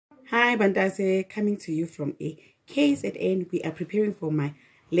Hi, Bantase, coming to you from a KZN. We are preparing for my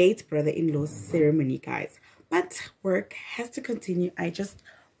late brother-in-law's ceremony, guys. But work has to continue. I just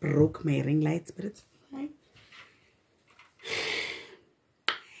broke my ring lights, but it's fine.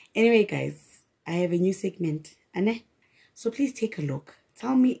 Anyway, guys, I have a new segment, Anne. So please take a look.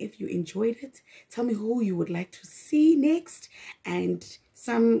 Tell me if you enjoyed it. Tell me who you would like to see next, and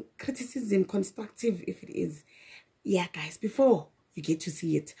some criticism, constructive if it is. Yeah, guys, before you get to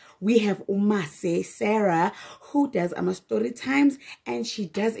see it, we have Mase, Sarah, who does story times, and she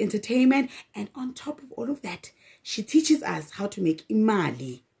does entertainment, and on top of all of that, she teaches us how to make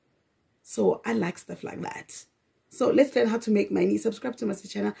imali. So I like stuff like that. So let's learn how to make money. Subscribe to my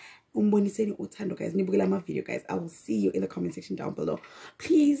channel. Guys, video, guys. I will see you in the comment section down below.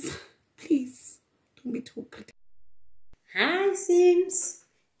 Please don't be too critical. Hi Sims,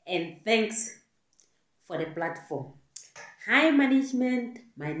 and thanks for the platform. Hi management,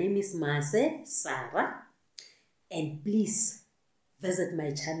 my name is Mase, Sarah, and please visit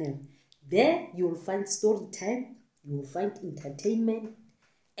my channel. There you will find story time, you will find entertainment,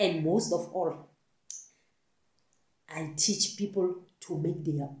 and most of all, I teach people to make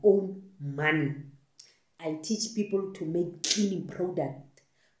their own money. I teach people to make cleaning product,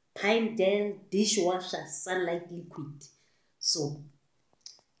 pine gel, dishwasher, sunlight liquid. So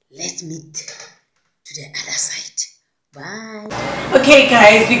let's meet to the other side. Bye. Okay,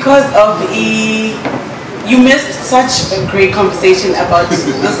 guys, because of you missed such a great conversation about this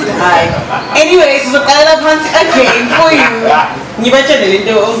guy. Anyways, so again for you. I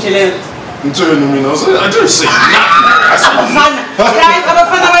don't say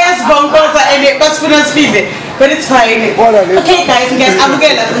but it's fine. Okay, guys, I'm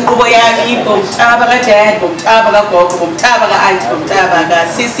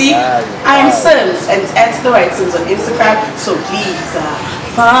Sims, and it's the right Sims on Instagram, so please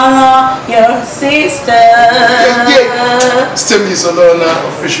follow your sister. Sithembiso Dliwayo,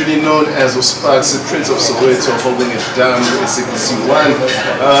 officially known as Sprkz, Prince of Soweto, holding it down with C1.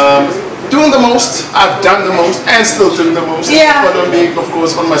 Doing the most, I've done the most, and still doing the most. Yeah. Follow me, of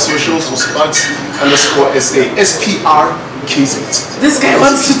course, on my socials, Sprkz_SA, SPRKZ. This guy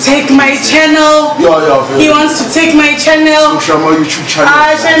wants to take my channel. He wants to take my channel. YouTube channel.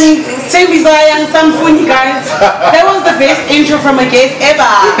 Guys. That was the best intro from a guest ever.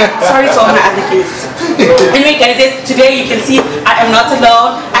 Sorry to all my other guests. Anyway, guys, today you can see I am not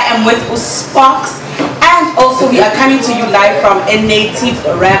alone. I am with Sprkz. And also we are coming to you live from a native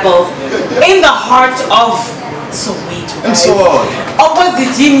rebels in the heart of Soweto. And so on.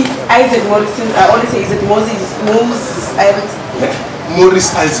 Opposite Jim Isaac Morrison, I always say, is it Moses Maurice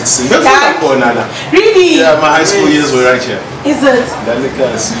Isaacson. Really? Yeah, my high school years were right here. Is it? That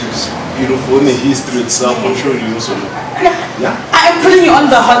is beautiful in the history itself. I'm sure you also know. Yeah. I'm putting you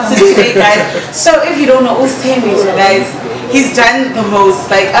on the hot seat today, guys. So if you don't know Sithembiso, guys, he's done the most.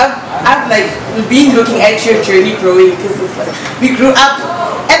 Like I've been looking at your journey growing, because it's like we grew up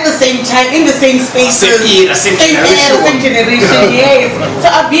at the same time in the same spaces, same generation. Yes. So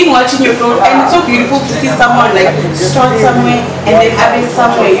I've been watching your growth, and it's so beautiful to see someone like start somewhere and then having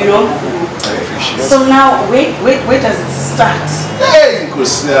somewhere, you know. I appreciate it. So now, where does it start? Hey,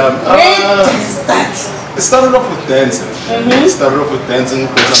 because where does it start? it started off with dancing. It started off with dancing.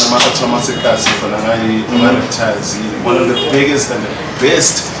 Masterclass, one of the biggest and the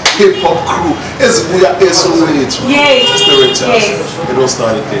best hip-hop crew is Soweto. Yes. It all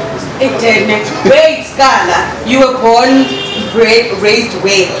started there. It did. Wait, Scala, you were born, raised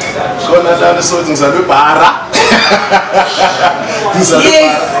where?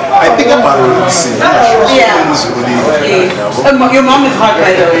 I think about it. Yeah. Your mom is hot,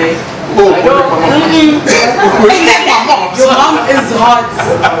 by the way. Oh, your mom is hot.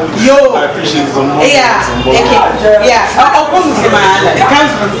 Yo. I appreciate it. Yeah. Okay. Yeah. It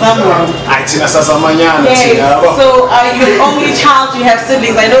comes from somewhere. Yes. So you're the only child. You have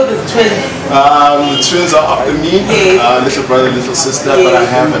siblings. I know there's twins. The twins are after me. Yes. Little brother, little sister. Yes. But I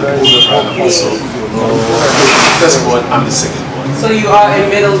have an older brother also. That's what I'm the second one. So you are a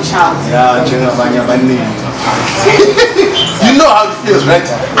middle child. Yeah. You know how it feels, right?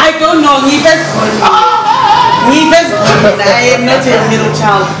 I don't know. I am not a middle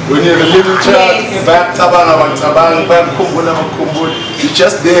child. When you're a middle child, yes. You're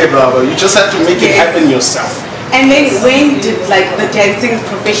just there, brother. You just have to make it happen yourself. And then when did the dancing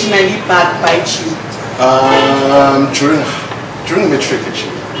professionally bite you? During matric,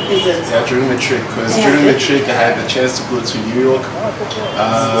 actually. Is it? Yeah, during matric, because during matric I had the chance to go to New York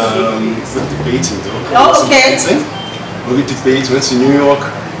with debating though. Oh, okay. We debate, went to New York.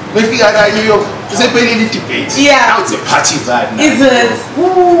 Maybe I got New York. It's a really debate. Yeah. Now it's a party vibe. Is it?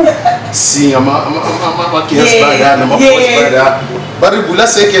 See, I'm a guest by that, I'm a host by that. But the Bula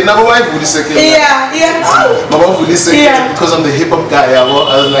second, now why Bula second? Yeah. Mama Bula second because I'm the hip hop guy. I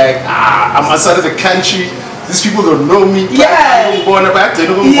was like, I'm outside of the country. These people don't know me. Yeah. I'm born back. They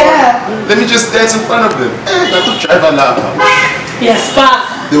don't know me. Let me just dance in front of them. I took driver now. Yeah, Spark.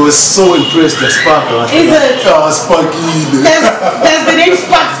 They were so impressed with Spark. Is it? Oh, Sparky. Does the name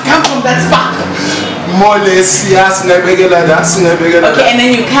Sparks come from that Spark? More or less, yes. Okay, and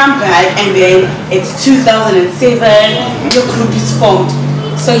then you come back, and then it's 2007. Your group is formed.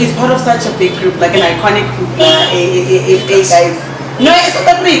 So he's part of such a big group, like an iconic group. Guys. No, it's South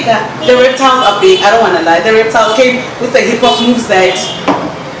Africa. The reptiles are big. I don't want to lie. The reptiles came with the hip hop moves that.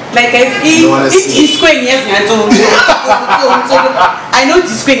 Like guys, it's square yes, I know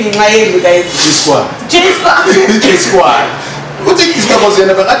this square in my head, guys. J-Squad. What think this guy was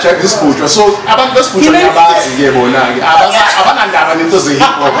in a check this photo? So about this photo, I was hip hop.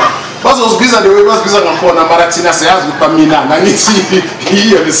 But I was busy the way I was busy on corner Maratina says with Pamina, and I need to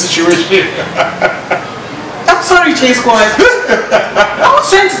hear the situation. I'm sorry, J-Squad. I was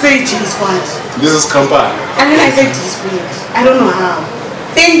trying to say J-Squad. This is Kampa. And then I said J-Squad. I don't know how.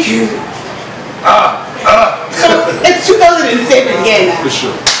 Thank you. So it's 2007 again. For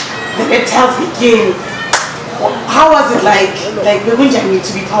sure. The reptiles begin. How was it like Begunjami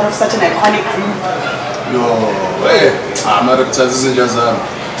to be part of such an iconic group? Yo, hey, I'm not reptiles. This is just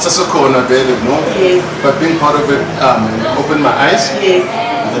such a corner very no. Yes. But being part of it opened my eyes. Yes.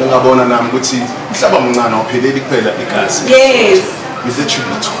 Yes. We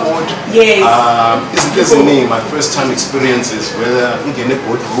literally toured. Yes. Isn't a name? My first time experiences, whether in a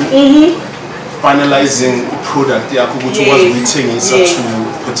boardroom, finalizing a product, which was meeting to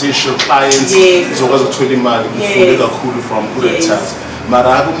potential clients, so was a 20 mile from Reptiles.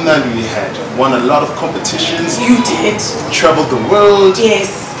 We had won a lot of competitions. You did. Traveled the world. Yes.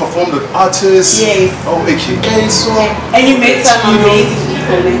 Performed with artists. Yes. Oh, AKA so. And you met some amazing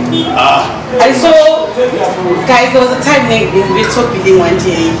people. I saw, guys, there was a time we talked with him one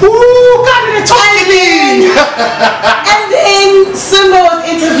day. Ooh, God, we talked with him. And then Simba was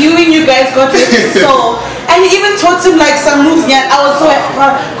interviewing you guys, got this so. And he even taught him like some moves. Yeah, I was so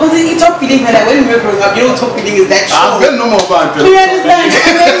proud because he taught feeling that when we were growing up, you know, top feeling is that show. I've been no more bad. Do you understand?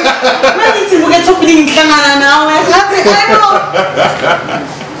 When we get top feeling in Canada now, I know.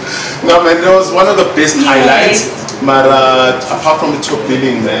 No man, that was one of the best highlights. But apart from the top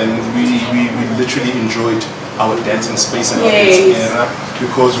billing, man, we literally enjoyed our dancing space and our dancing era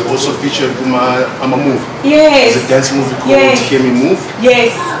because we also featured I'm a Move. Yes. It's a dance movie called Kemi Move.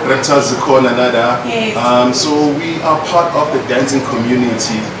 Yes. Reptiles called another. Yes. So we are part of the dancing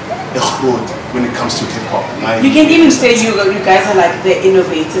community when it comes to hip hop. You can even say you guys are like the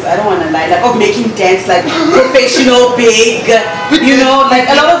innovators. I don't want to lie, like of making dance like professional, big. You know, like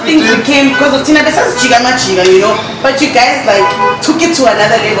a lot of things became because of Tina Besa's Chiga, you know. But you guys like took it to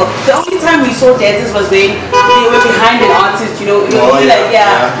another level. The only time we saw dancers was when they were behind an artist. You know, it was only like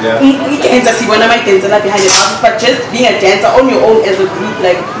we can't see one of my dancers behind an artist, but just being a dancer on your own as a group,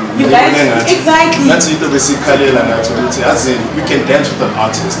 like you guys exactly. That's it. As in, we can dance with an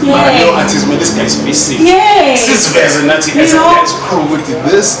artist. Your artist, man, this guy is busy. Yes. As a dance crew,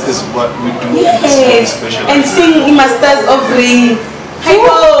 this is what we do. Yes. And sing Masters of Ring.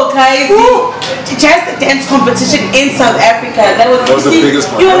 Hello, guys. Just the dance competition in South Africa. That was the biggest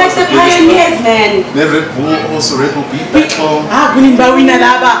one. You were like the pioneers, man. Red Bull also Red Bull beat battle. Gulimbawina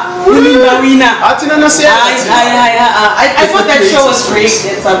laba. Gulimbawina. I thought that show was rigged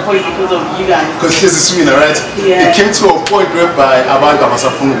at some point because of you guys. Because here's the winner, right? Yeah. It came to a point whereby Abanga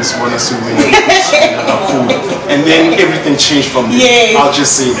Masafunu was one to win. And then everything changed from there. Yes. I'll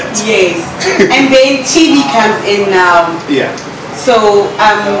just say that. Yes. And then TV comes in now. Yeah. So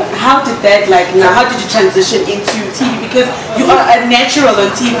how did that how did you transition into TV? Because you are a natural on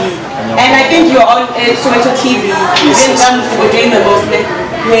TV, and I think you're on Soweto TV. You didn't come for doing the most.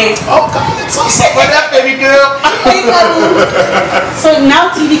 Yes. Oh God, it's so sick with that baby girl. So now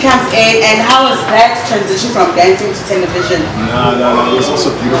TV comes in, and how was that transition from dancing to television? No, it was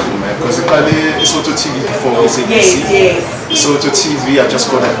also beautiful, man. Because it's Soweto TV before SABC. Yes. Soweto TV, I just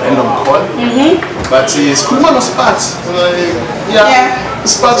got a random call. But it's cool, man. Sprkz.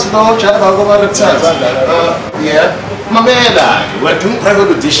 Sprkz, no, I'll go over the time. Mamela, we're doing private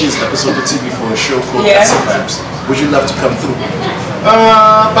auditions at Soweto TV for a show called Vibes. Would you love to come through?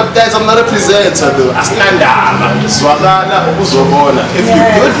 But guys, I'm not a presenter though. If you're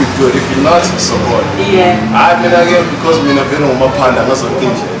good, you're good. If you're not, so what? I mean again because we never know my partner, that's what I'm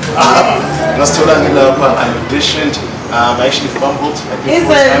thinking. I auditioned, I actually fumbled. I think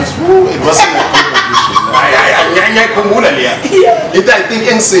 4 times. Woo, it wasn't a good audition. I think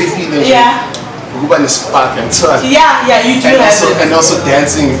NCV. Yeah. Spark and touch. Yeah, you do and also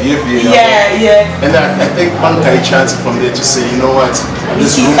dancing Yeah. And I think one guy chanced from there to say, you know what,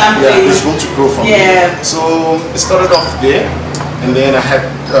 there's room to grow from here. So it started off there, and then I had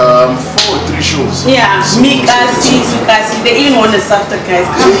 4 or 3 shows. Yeah, Mikasi, they even want the softer guys.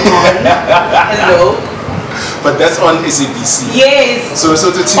 Come on. Hello. But that's on SABC. Yes. So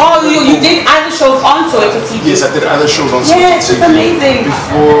Soweto TV. Oh, you did other shows on Soweto TV. Yes, I did other shows on Soweto TV. Yes, it's amazing.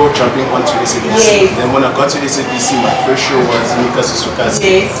 Before jumping onto SABC. Yes. Then when I got to SABC, my first show was Mika's Sprkz.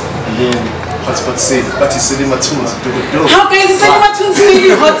 Yes. And then HotSpotSeli. But it's Sithembiso Dliwayo. How can you say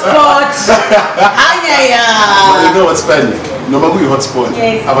Sithembiso Hotspot? You know what's funny? No matter who you hotspot,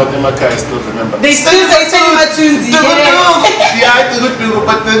 yes. About them, I still remember. They still say Sithembiso. Yeah,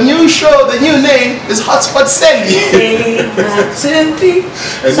 but the new show, the new name is HotSpotSeli.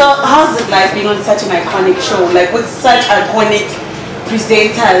 So how's it like being on such an iconic show? Like with such iconic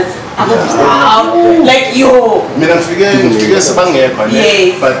presenters? Like yo.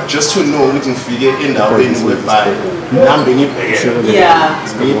 Yes. But just to know, we can figure in the way whereby I'm being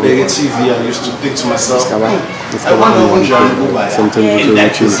TV. I used to think to myself, I wonder when in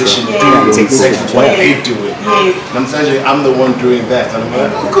that position doing exactly what they do it. And I'm telling you, I'm the one doing that. And I'm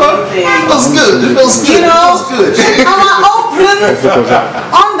like, okay, it feels good. It feels good. You know, it feels good. I'm open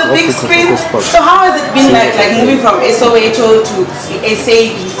on the big screen. So how has it been like moving from Soweto to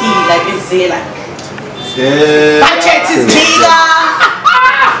SABC? Like it's there budget is bigger,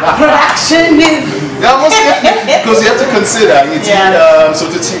 production is because you have to consider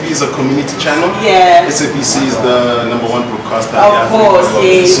Soweto TV is a community channel. Yeah. SABC is the #1 broadcaster. Of course,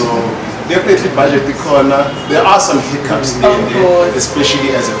 yes. So definitely budget the corner. There are some hiccups there,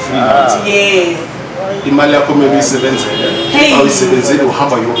 especially as a freelancer. Yes. Imali yakho maybe isebenzele. Awusebenzele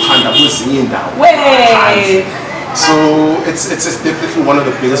uhamba yophanda kwezinye indawo. So it's definitely one of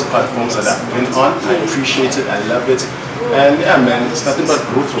the biggest platforms that I've been on. I appreciate it, I love it, and yeah, man, it's nothing but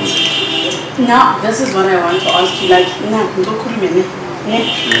growth from it. Now, this is what I want to ask you. Like,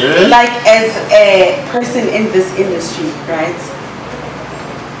 like as a person in this industry, right?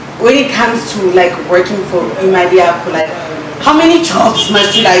 When it comes to like working for Imadia, like, how many jobs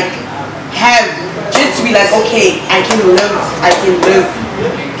must you like have just to be like, okay, I can live.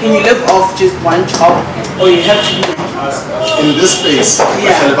 Can you live off just one job, or you have to be in this space?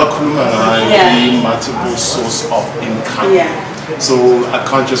 Multiple source of income. So I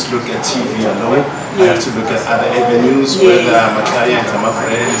can't just look at TV alone. I have to look at other avenues, whether I'm a client, I'm a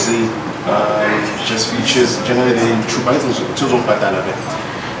friend, just features. Generally, they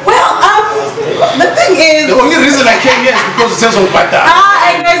the thing is, the only reason I came here is because it says on Pata.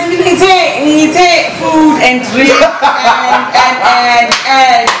 I guess we need food and drink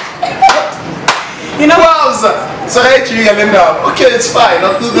and you know what? So actually, okay, it's fine.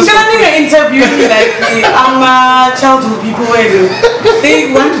 I'll do this. You're going to interview me like I'm childhood people where they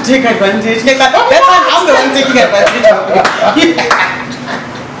want to take advantage. That's why I'm the one taking advantage of you.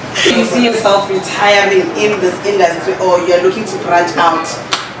 You see yourself retiring in this industry, or you're looking to branch out?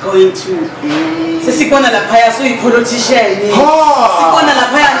 Going to Sikona la paya so you politician. Sikona la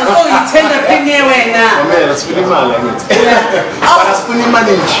paya so you tender penye wena. That's really my language. But that's putting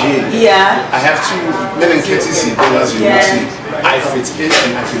money in jail. Yeah. I have to as you know. I fit in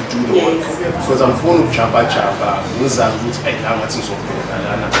and I can do the work. Because I'm phone of chapa.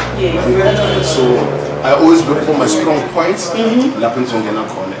 So I always look for my strong points.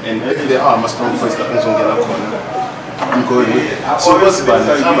 And if there are my strong points, I'm going with it. So what's about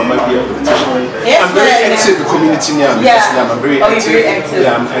the time I might be a politician? I'm very active in the community now. I'm very active.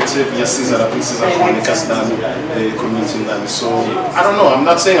 Yeah, I'm active. Yes, these are the places I'm on the community now. So I don't know. I'm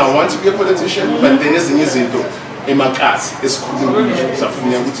not saying I want to be a politician, but then there's the news though. In my class, it's cool. So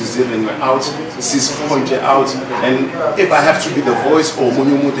which is in my out, sees pointed out, and if I have to be the voice, or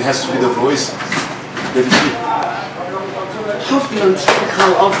Munimut has to be the voice, let it be. How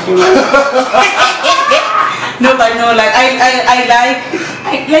philosophical of you. No, but no, like I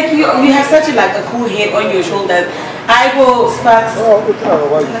like you have such a cool head on your shoulders. I will Sprkz.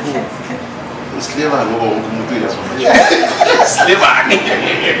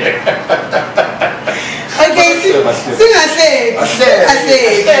 Okay, sing a say.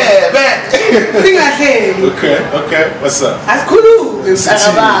 Okay, what's up? As cool.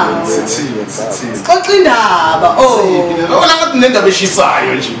 Scotland Harbour.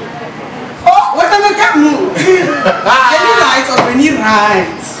 What are the camera? Any rights or any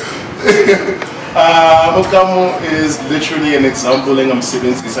rights? Mukamu is literally an example in a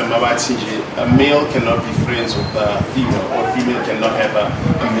male cannot be friends with a female, or female cannot have a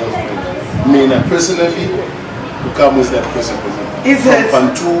male friend. I mean, personally, Mukamu is that person for me. Is From it?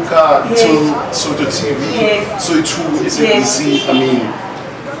 Pantuka to Soweto TV, so it too is easy. I mean,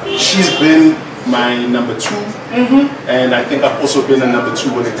 she's been my number 2, and I think I've also been a number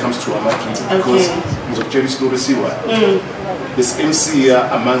 2 when it comes to Amaki, because this MC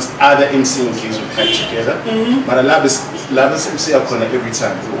amongst other MC gigs we've had together, but I love this MC every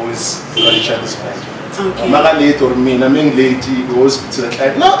time. We always got each other's back. Maga late or me, I'm late, we always speak to the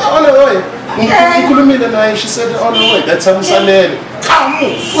client. No, they're on the way. She said they're on the way. That's how come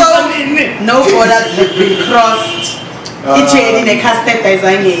no borders have been crossed. Nah,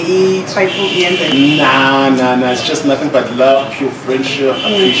 it's just nothing but love, pure friendship,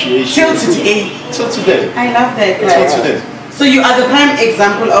 appreciation. Till today. I love that, Till guys. today. So you are the prime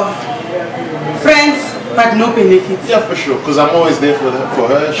example of friends but no benefits. Yeah, for sure. Because I'm always there for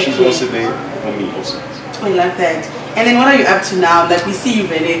her. She's also there for me also. I love that. And then what are you up to now? Like we see you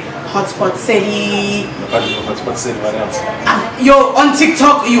very HotSpotSeli. HotSpotSeli, what else? You're on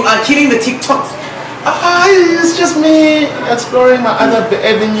TikTok. You are killing the TikToks. It's just me exploring my other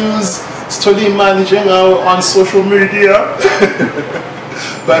avenues, studying managing on social media.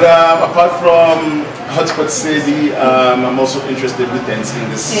 But apart from HotSpotSeli, I'm also interested with dancing.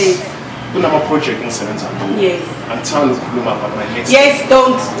 This I'm a project in Soweto. Yes. I'm trying to pull about my next Yes,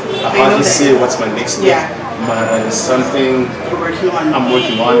 don't. I hardly say what's my next step. Yeah. But it's something You're working on. I'm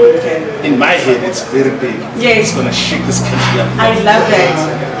working on. Okay. In my head, it's very big. Yes. It's gonna shake this country up. I love that.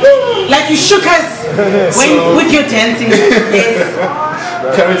 Like you shook us with your dancing. Yes.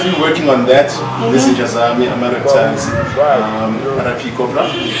 Currently working on that. This is Jazami, Americans, RP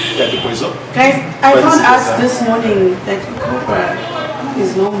Cobra, Guys, I found out this morning that Cobra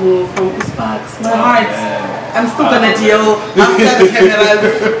is no more from Sprkz. My heart. I'm still gonna deal after the cameras.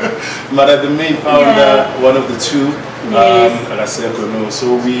 But the main founder, one of the two, Yes.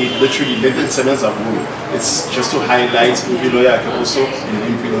 so we literally let it it's just to highlight also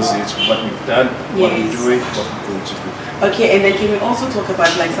what we've done, what we're doing, what we're going to do. Okay, and then can we also talk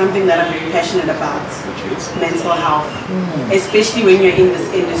about like something that I'm very passionate about? Mental health. Especially when you're in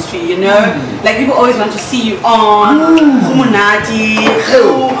this industry, you know? Like people always want to see you on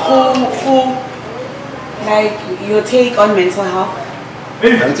like your take on mental health.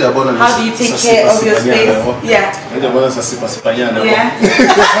 How do you take care of your space? Yeah.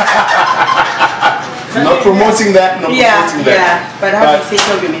 Not promoting that, not promoting that. Yeah, but how do you take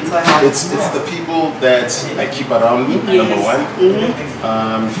care of your mental health? It's the people that I keep around me, number one.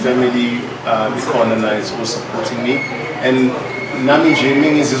 Family, is all supporting me. And Nami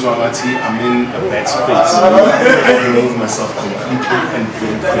Jaming is Wamati, I'm in a bad space. I remove myself completely and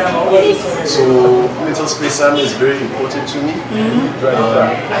very quickly. So mental space is very important to me.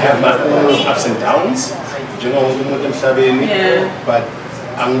 I have my own ups and downs. But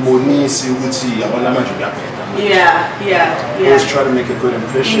always try to make a good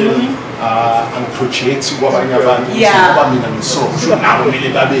impression. I'm projecting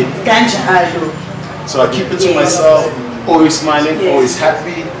so I keep it to myself, always smiling, always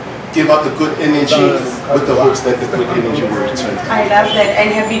happy, give out the good energy with the hopes that the good energy will return. I love that. And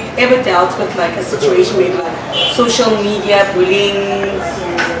have you ever dealt with like a situation maybe like social media bullying,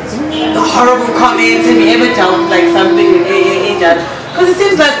 the horrible comments? Have you ever dealt with like something with because it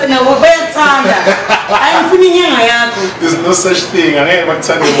seems like there's no such thing.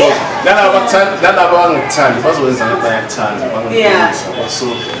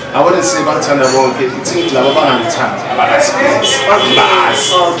 So I wouldn't say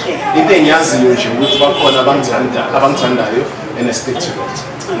and I stick to it.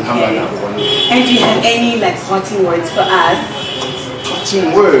 And do you have any like parting words for us?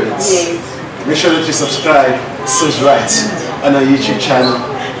 Parting words? Yes. Make sure that you subscribe, right on our YouTube channel.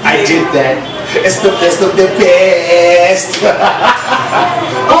 I did that. It's the best of the best.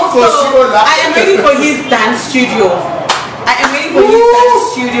 Also, I am waiting for his dance studio. I am waiting for his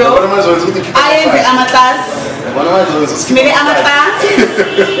dance studio. I am the Amatas.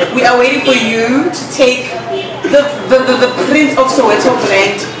 We are waiting for you to take the Prince of Soweto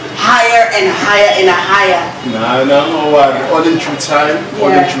brand higher and higher and higher. No, all in due time. All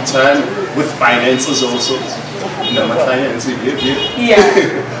in due time with finances also.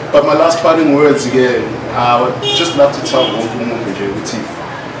 But my last parting words again, I would just love to tell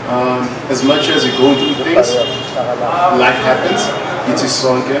as much as you're going through things, life happens, it is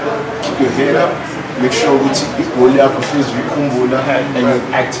stronger, keep your head up, make sure ukuthi igoli yakho hlezi uyikhumbula and you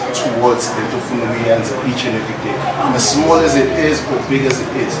act towards the ofuna ukuyenza each and every day. As small as it is or big as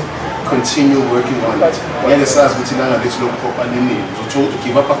it is, continue working on it. Ngeke sazi ukuthi ilanga lethu lokukhopha linini. Uzothola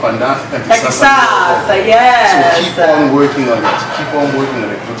give up afandafi kanti kusasa. Yes. So keep on working on it. Keep on working on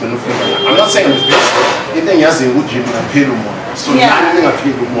it. I'm not saying the best. Into engiyaziyo ukuthi nje ngaphela umoya. So nani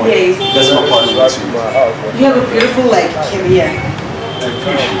ningapheli umoya. That's my part of it too. You have a beautiful career. I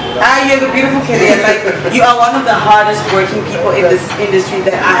appreciate it. You have a beautiful career. Like you are one of the hardest working people in this industry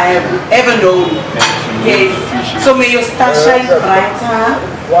that I have ever known. Yes. So may your star shine brighter.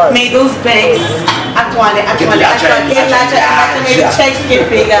 May those banks actually get larger, may the checks get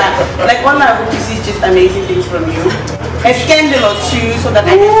bigger. Like all I hope to see is just amazing things from you. A scandal or two so that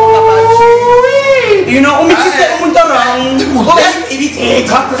I can talk about you. You know, it's the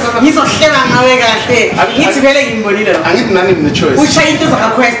choice.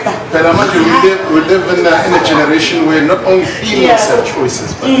 But we live in a generation where not only females have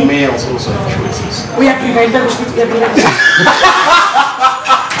choices, but males also have choices. We are prevented.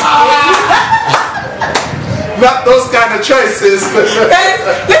 Not those kind of choices. Guys,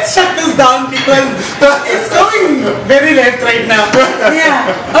 let's shut this down because it's going very left right now. Yeah.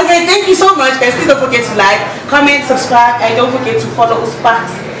 Okay, thank you so much, guys. Please don't forget to like, comment, subscribe, and don't forget to follow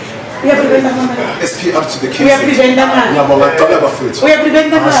Sprkz. We are preventing SP up to the kids. We are preventing We are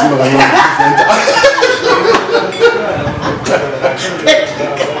preventing